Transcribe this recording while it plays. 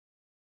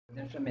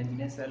from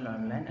Engineers World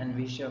Online, and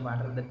we show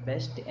what are the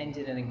best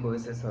engineering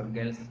courses for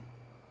girls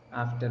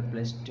after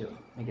plus 2.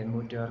 We can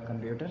move to our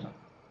computer.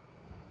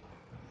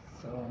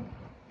 So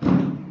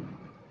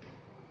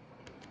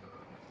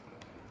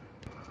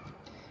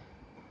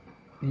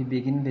we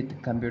begin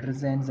with computer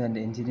science and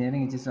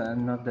engineering, which is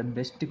one of the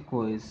best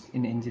course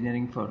in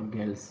engineering for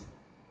girls.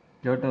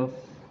 Lot of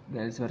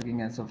girls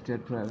working as software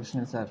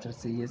professionals after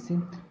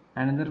CSE.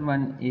 Another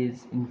one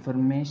is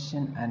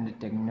information and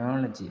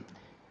technology.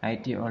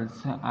 IT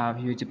also have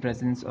huge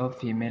presence of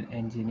female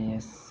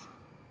engineers.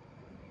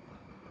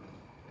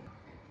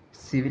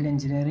 Civil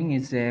engineering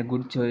is a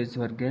good choice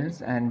for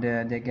girls, and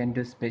they can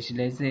do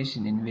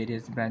specialization in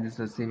various branches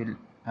of civil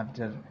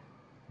after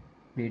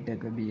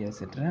BTech, BA,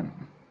 etc.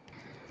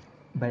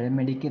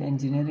 Biomedical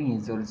engineering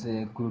is also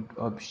a good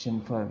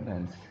option for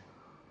girls.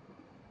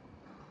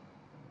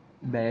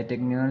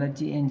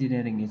 Biotechnology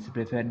engineering is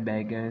preferred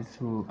by girls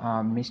who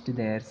missed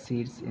their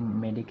seats in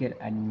medical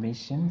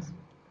admissions.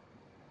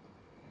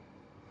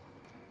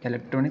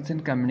 Electronics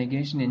and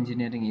communication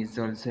engineering is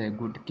also a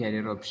good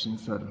career option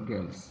for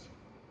girls.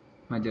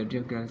 Majority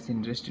of girls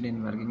interested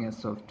in working as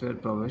software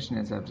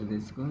professionals after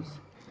this course.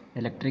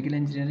 Electrical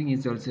engineering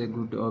is also a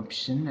good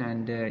option,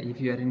 and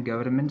if you are in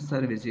government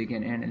service, you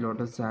can earn a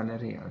lot of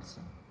salary also.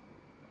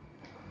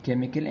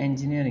 Chemical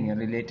engineering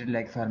related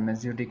like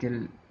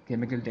pharmaceutical,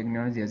 chemical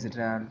technology,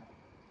 etc. are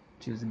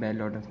chosen by a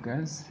lot of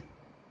girls.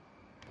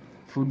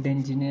 Food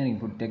engineering,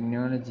 food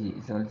technology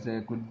is also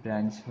a good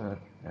branch for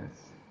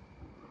girls.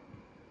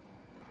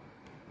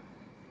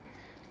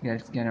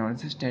 Girls can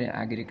also study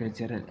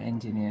agricultural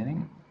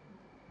engineering.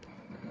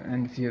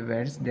 And few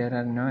words, there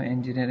are no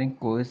engineering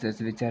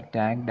courses which are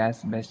tagged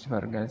as best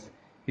for girls.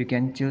 You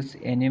can choose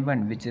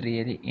anyone which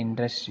really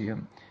interests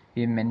you.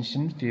 We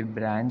mentioned few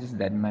branches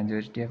that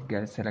majority of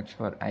girls select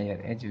for higher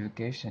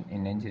education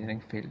in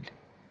engineering field.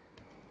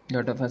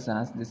 Lot of us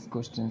ask these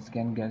questions: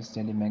 can girls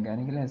study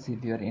mechanical? As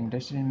if you are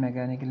interested in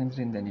mechanical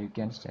engineering, then you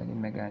can study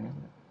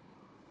mechanical.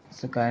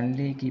 So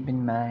kindly keep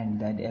in mind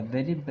that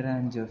every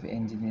branch of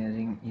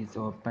engineering is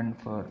open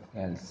for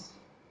girls.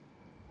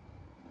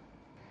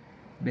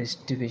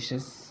 Best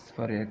wishes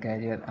for your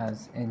career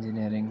as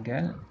engineering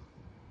girl.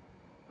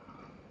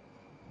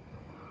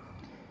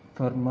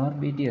 For more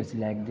videos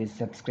like this,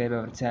 subscribe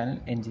our channel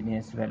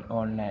Engineers World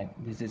Online.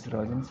 This is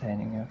Rojan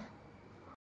signing off.